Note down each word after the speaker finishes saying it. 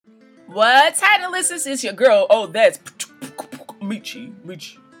What's happening, listeners? It's your girl. Oh, that's Michi.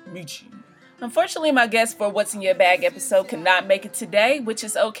 Unfortunately, my guest for What's in Your Bag episode cannot make it today, which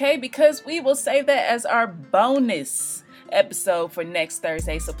is okay because we will save that as our bonus episode for next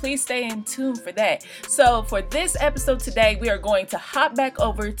Thursday. So please stay in tune for that. So for this episode today, we are going to hop back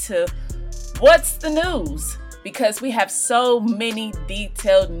over to What's the News, because we have so many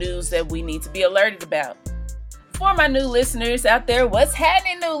detailed news that we need to be alerted about. For my new listeners out there, what's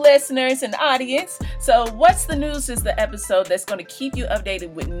happening, new listeners and audience? So What's the News is the episode that's going to keep you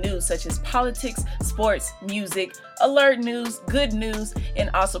updated with news such as politics, sports, music, alert news, good news, and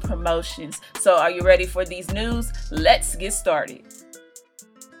also promotions. So are you ready for these news? Let's get started.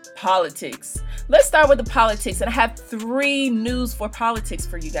 Politics. Let's start with the politics, and I have 3 news for politics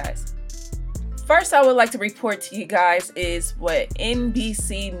for you guys. First, I would like to report to you guys is what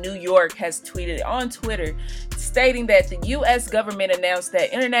NBC New York has tweeted on Twitter, stating that the U.S. government announced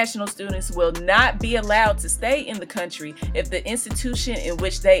that international students will not be allowed to stay in the country if the institution in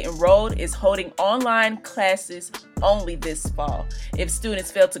which they enrolled is holding online classes only this fall. If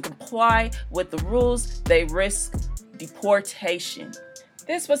students fail to comply with the rules, they risk deportation.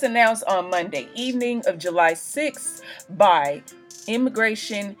 This was announced on Monday evening of July 6th by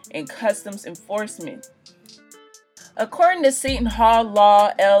Immigration and Customs Enforcement. According to Seton Hall Law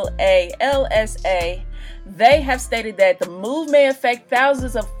LSA, they have stated that the move may affect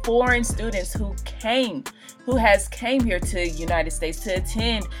thousands of foreign students who came here to the United States to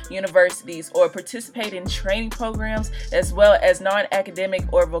attend universities or participate in training programs, as well as non-academic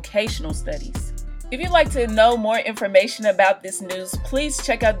or vocational studies. If you'd like to know more information about this news, please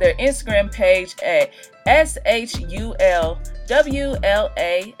check out their Instagram page at SHULWLALSA.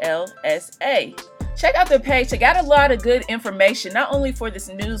 Check out their page. They got a lot of good information, not only for this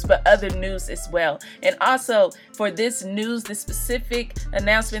news, but other news as well. And also for this news, this specific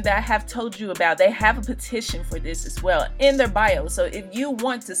announcement that I have told you about, they have a petition for this as well in their bio. So if you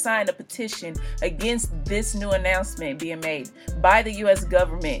want to sign a petition against this new announcement being made by the U.S.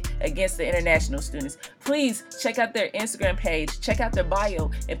 government against the international students, please check out their Instagram page, check out their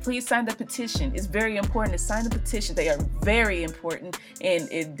bio, and please sign the petition. It's very important to sign the petition. They are very important, and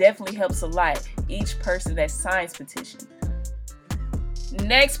it definitely helps a lot. Each person that signs petition.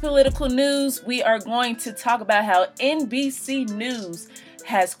 Next political news, we are going to talk about how NBC News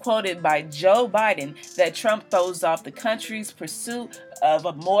has quoted by Joe Biden that Trump throws off the country's pursuit of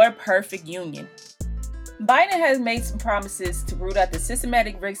a more perfect union. Biden has made some promises to root out the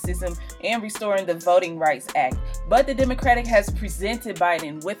systematic racism and restoring the Voting Rights Act, but the Democratic has presented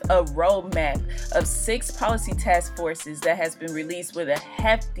Biden with a roadmap of 6 policy task forces that has been released with a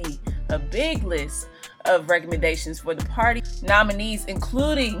big list of recommendations for the party nominees,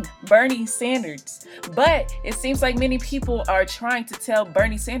 including Bernie Sanders. But it seems like many people are trying to tell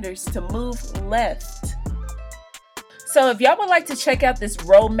Bernie Sanders to move left. So if y'all would like to check out this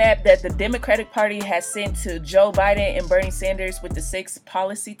roadmap that the Democratic Party has sent to Joe Biden and Bernie Sanders with the 6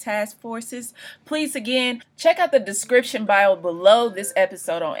 policy task forces, please again, check out the description bio below this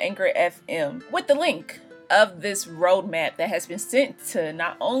episode on Anchor FM with the link of this roadmap that has been sent to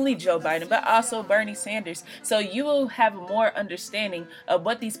not only Joe Biden, but also Bernie Sanders. So you will have more understanding of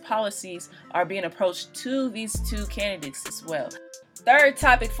what these policies are being approached to these 2 candidates as well. Third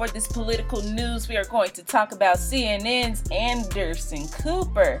topic for this political news, we are going to talk about CNN's Anderson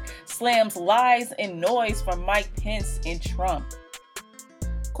Cooper slams lies and noise from Mike Pence and Trump.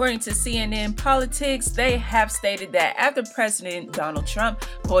 According to CNN Politics, they have stated that after President Donald Trump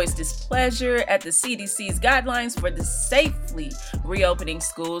voiced displeasure at the CDC's guidelines for the safely reopening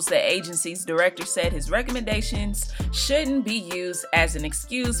schools, the agency's director said his recommendations shouldn't be used as an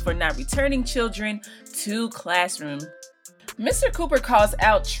excuse for not returning children to classroom. Mr. Cooper calls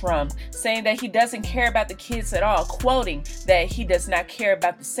out Trump, saying that he doesn't care about the kids at all, quoting that he does not care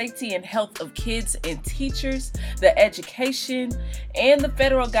about the safety and health of kids and teachers, the education, and the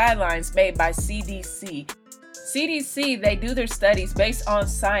federal guidelines made by CDC. CDC, they do their studies based on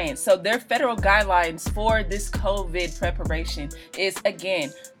science, so their federal guidelines for this COVID preparation is,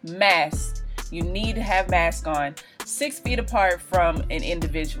 again, masks. You need to have masks on 6 feet apart from an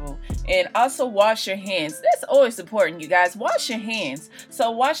individual, and also wash your hands. That's always important, you guys. Wash your hands.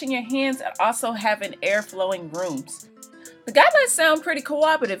 So washing your hands and also having air flowing rooms. The guidelines sound pretty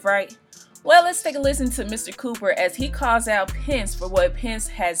cooperative, right? Well, let's take a listen to Mr. Cooper as he calls out Pence for what Pence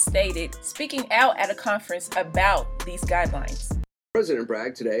has stated, speaking out at a conference about these guidelines. The president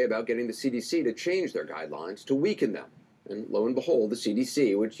bragged today about getting the CDC to change their guidelines to weaken them. And lo and behold, the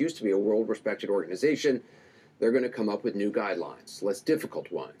CDC, which used to be a world-respected organization, they're going to come up with new guidelines, less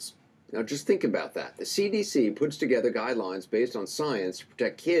difficult ones. Now just think about that. The CDC puts together guidelines based on science to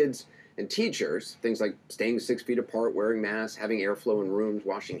protect kids And teachers, things like staying 6 feet apart, wearing masks, having airflow in rooms,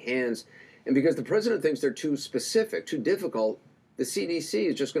 washing hands. And because the president thinks they're too specific, too difficult, the CDC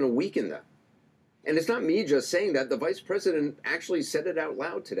is just going to weaken them. And it's not me just saying that. The vice president actually said it out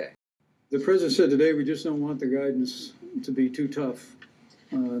loud today. The president said today we just don't want the guidance to be too tough.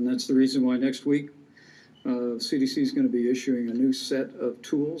 And that's the reason why next week CDC is going to be issuing a new set of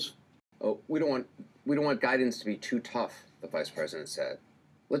tools. Oh, we don't want guidance to be too tough, the vice president said.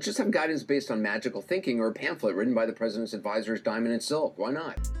 Let's just have guidance based on magical thinking or a pamphlet written by the president's advisors, Diamond and Silk. Why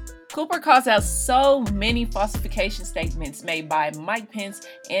not? Cooper calls out so many falsification statements made by Mike Pence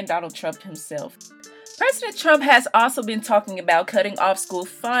and Donald Trump himself. President Trump has also been talking about cutting off school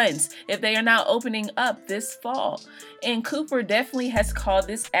funds if they are not opening up this fall. And Cooper definitely has called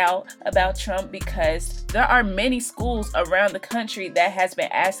this out about Trump because there are many schools around the country that has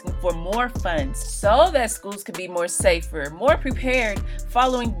been asking for more funds so that schools could be more safer, more prepared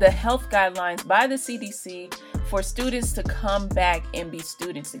following the health guidelines by the CDC for students to come back and be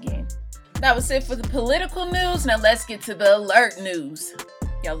students again. That was it for the political news. Now let's get to the alert news.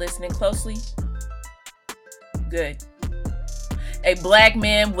 Y'all listening closely? Good. A black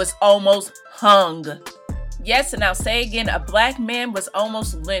man was almost hung. Yes, and I'll say again, a black man was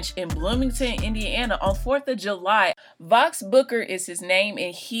almost lynched in Bloomington, Indiana on 4th of July. Vox Booker is his name,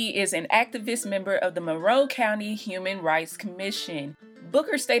 and he is an activist member of the Monroe County Human Rights Commission.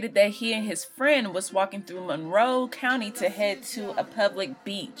 Booker stated that he and his friend was walking through Monroe County to head to a public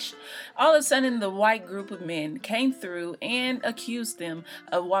beach. All of a sudden, the white group of men came through and accused them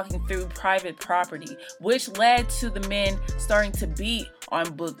of walking through private property, which led to the men starting to beat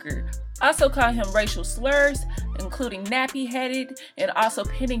on Booker. Also called him racial slurs, including nappy-headed, and also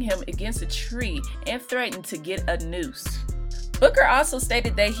pinning him against a tree and threatened to get a noose. Booker also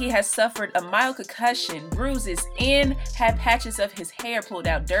stated that he has suffered a mild concussion, bruises, and had patches of his hair pulled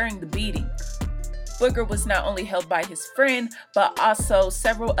out during the beating. Booker was not only held by his friend, but also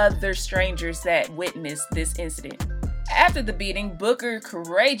several other strangers that witnessed this incident. After the beating, Booker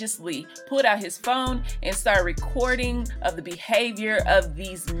courageously pulled out his phone and started recording of the behavior of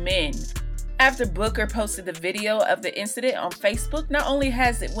these men. After Booker posted the video of the incident on Facebook, not only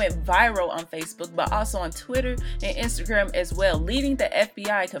has it went viral on Facebook, but also on Twitter and Instagram as well, leading the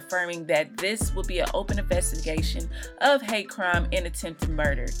FBI confirming that this will be an open investigation of hate crime and attempted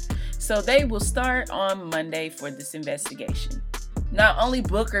murder. So they will start on Monday for this investigation. Not only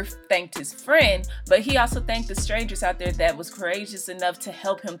Booker thanked his friend, but he also thanked the strangers out there that was courageous enough to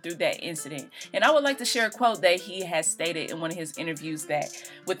help him through that incident. And I would like to share a quote that he has stated in one of his interviews that,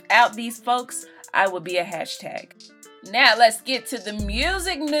 "Without these folks, I would be a hashtag." Now let's get to the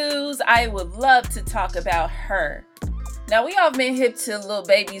music news. I would love to talk about Her. Now we all have been hip to Lil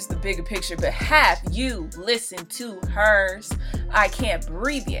Baby's The Bigger Picture, but have you listened to Her's I Can't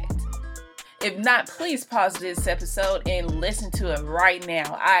Breathe Yet? If not, please pause this episode and listen to it right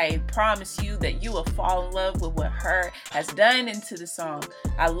now. I promise you that you will fall in love with what Her has done into the song.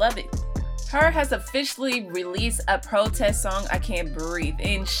 I love it. Her has officially released a protest song, I Can't Breathe,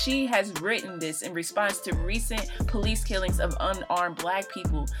 and she has written this in response to recent police killings of unarmed black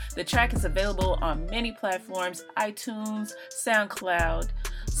people. The track is available on many platforms, iTunes, SoundCloud,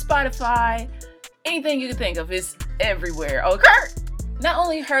 Spotify, anything you can think of is everywhere, okay? Not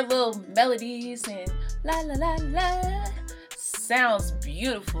only her little melodies and la la la la sounds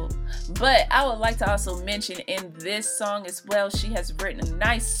beautiful, but I would like to also mention in this song as well, she has written a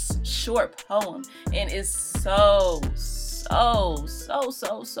nice short poem and is so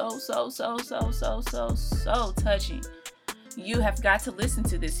touching. You have got to listen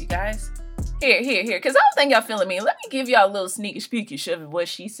to this, you guys. Here, because I don't think y'all feeling me. Let me give y'all a little sneaky speakish of what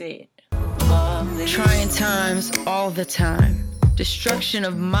she said. Trying times all the time. Destruction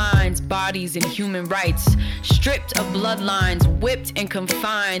of minds, bodies, and human rights. Stripped of bloodlines, whipped and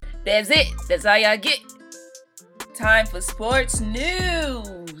confined. That's it. That's all y'all get. Time for sports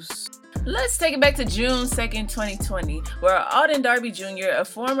news. Let's take it back to June 2nd, 2020, where Alden Darby Jr., a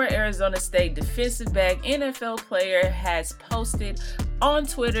former Arizona State defensive back NFL player, has posted on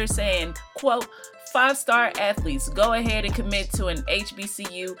Twitter saying, quote, "5-star athletes, go ahead and commit to an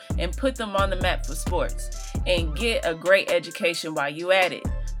HBCU and put them on the map for sports and get a great education while you at it.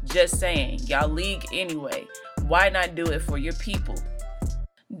 Just saying, y'all league anyway. Why not do it for your people?"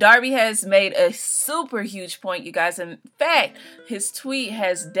 Darby has made a super huge point, you guys. In fact, his tweet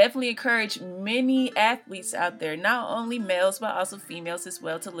has definitely encouraged many athletes out there, not only males, but also females as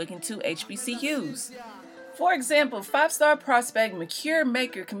well, to look into HBCUs. For example, 5-star prospect Makir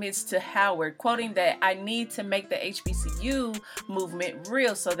Maker commits to Howard, quoting that, "I need to make the HBCU movement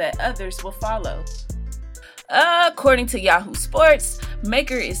real so that others will follow." According to Yahoo Sports,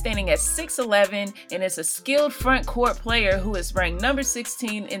 Maker is standing at 6'11" and is a skilled front court player who is ranked number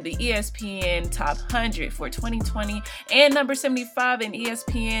 16 in the ESPN Top 100 for 2020 and number 75 in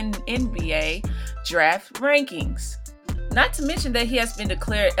ESPN NBA draft rankings. Not to mention that he has been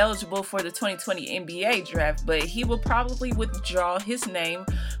declared eligible for the 2020 NBA draft, but he will probably withdraw his name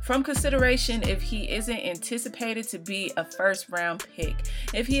from consideration if he isn't anticipated to be a first-round pick.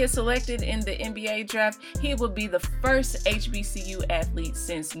 If he is selected in the NBA draft, he will be the first HBCU athlete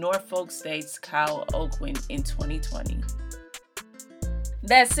since Norfolk State's Kyle Oquin in 2020.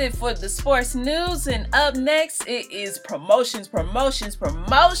 That's it for the sports news, and up next it is promotions.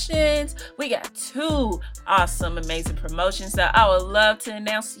 We got two awesome, amazing promotions that I would love to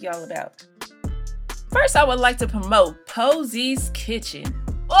announce to y'all about. First, I would like to promote Posey's Kitchen.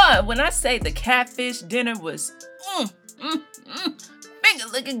 When I say the catfish dinner was finger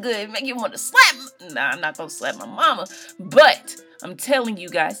looking good, make you want to slap. Nah, I'm not gonna slap my mama, but I'm telling you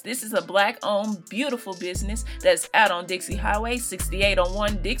guys, this is a Black-owned, beautiful business that's out on Dixie Highway,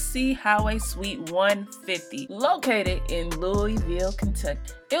 6801 Dixie Highway, Suite 150, located in Louisville,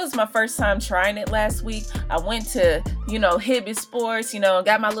 Kentucky. It was my first time trying it last week. I went to, Hibbett Sports,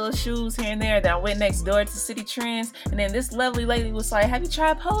 got my little shoes here and there. Then I went next door to City Trends, and then this lovely lady was like, "Have you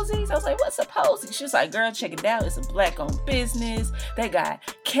tried Posey's?" I was like, "What's a Posey?" She was like, "Girl, check it out. It's a Black-owned business. They got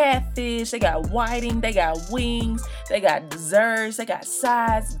catfish, they got whiting, they got wings, they got desserts, they got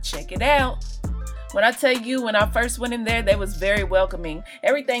sides. Check it out." When I tell you, when I first went in there, they was very welcoming.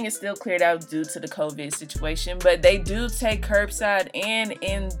 Everything is still cleared out due to the COVID situation, but they do take curbside and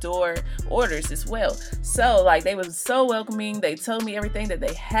indoor orders as well. So, they was so welcoming. They told me everything that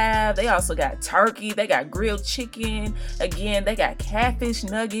they have. They also got turkey. They got grilled chicken. Again, they got catfish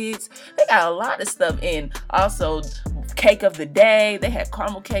nuggets. They got a lot of stuff in. Also, cake of the day. They had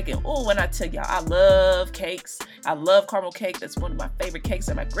caramel cake. And when I tell y'all, I love cakes. I love caramel cake. That's one of my favorite cakes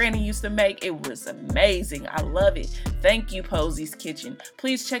that my granny used to make. It was amazing. I love it. Thank you, Posey's Kitchen.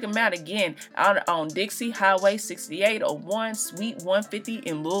 Please check them out again out on Dixie Highway, 6801 Suite 150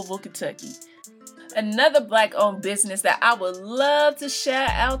 in Louisville, Kentucky. Another Black-owned business that I would love to shout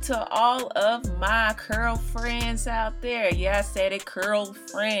out to all of my curl friends out there. Yeah, I said it, curl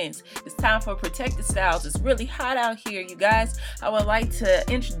friends. It's time for Protected Styles. It's really hot out here, you guys. I would like to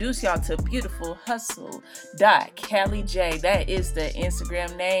introduce y'all to Beautiful Hustle Callie J. That is the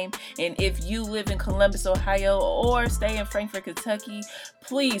Instagram name. And if you live in Columbus, Ohio, or stay in Frankfort, Kentucky,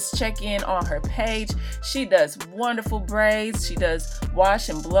 please check in on her page. She does wonderful braids. She does wash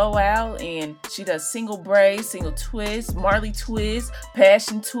and blow out, and she does single braids, single twists, Marley twist,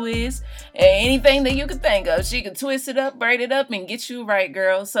 passion twist, and anything that you can think of. She can twist it up, braid it up, and get you right,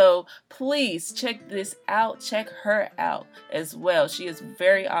 girl. So please check this out. Check her out as well. She is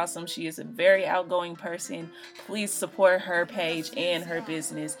very awesome. She is a very outgoing person. Please support her page and her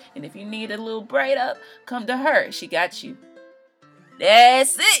business. And if you need a little braid up, come to her. She got you.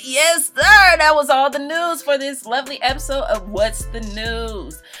 That's it. Yes, sir. That was all the news for this lovely episode of What's the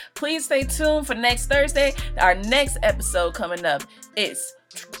News. Please stay tuned for next Thursday. Our next episode coming up is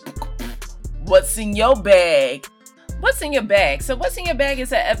What's in Your Bag? What's in Your Bag? So What's in Your Bag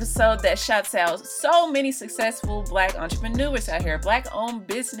is an episode that shouts out so many successful Black entrepreneurs out here, Black-owned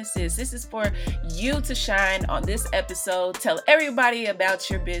businesses. This is for you to shine on this episode. Tell everybody about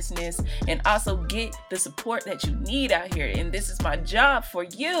your business and also get the support that you need out here. And this is my job for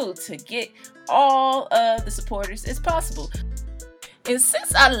you to get all of the supporters as possible. And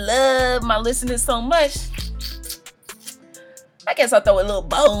since I love my listeners so much, I guess I'll throw a little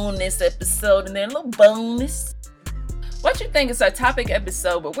bonus episode in there, a little bonus. What you think is our topic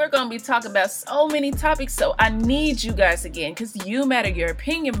episode, but we're going to be talking about so many topics, so I need you guys again, because you matter, your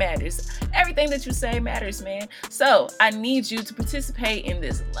opinion matters, everything that you say matters, man. So I need you to participate in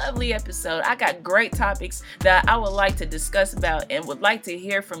this lovely episode. I got great topics that I would like to discuss about and would like to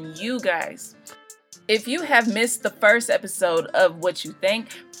hear from you guys. If you have missed the first episode of What You Think,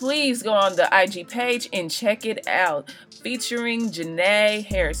 please go on the IG page and check it out, featuring Janae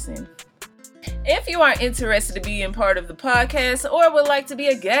Harrison. If you are interested to be in part of the podcast or would like to be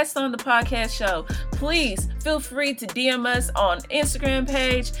a guest on the podcast show, please feel free to DM us on Instagram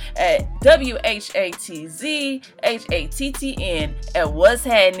page at WHATZHATTN at What's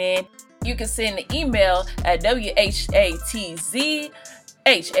Happening. You can send an email at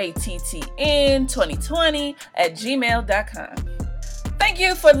WHATZHATTN2020@gmail.com. Thank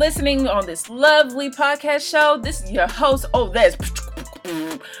you for listening on this lovely podcast show. This is your host. That's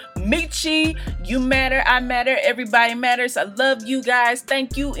Michi. You matter, I matter, everybody matters. I love you guys.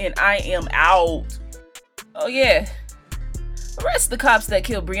 Thank you, and I am out. Oh yeah. Arrest the cops that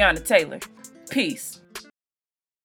killed Breonna Taylor. Peace.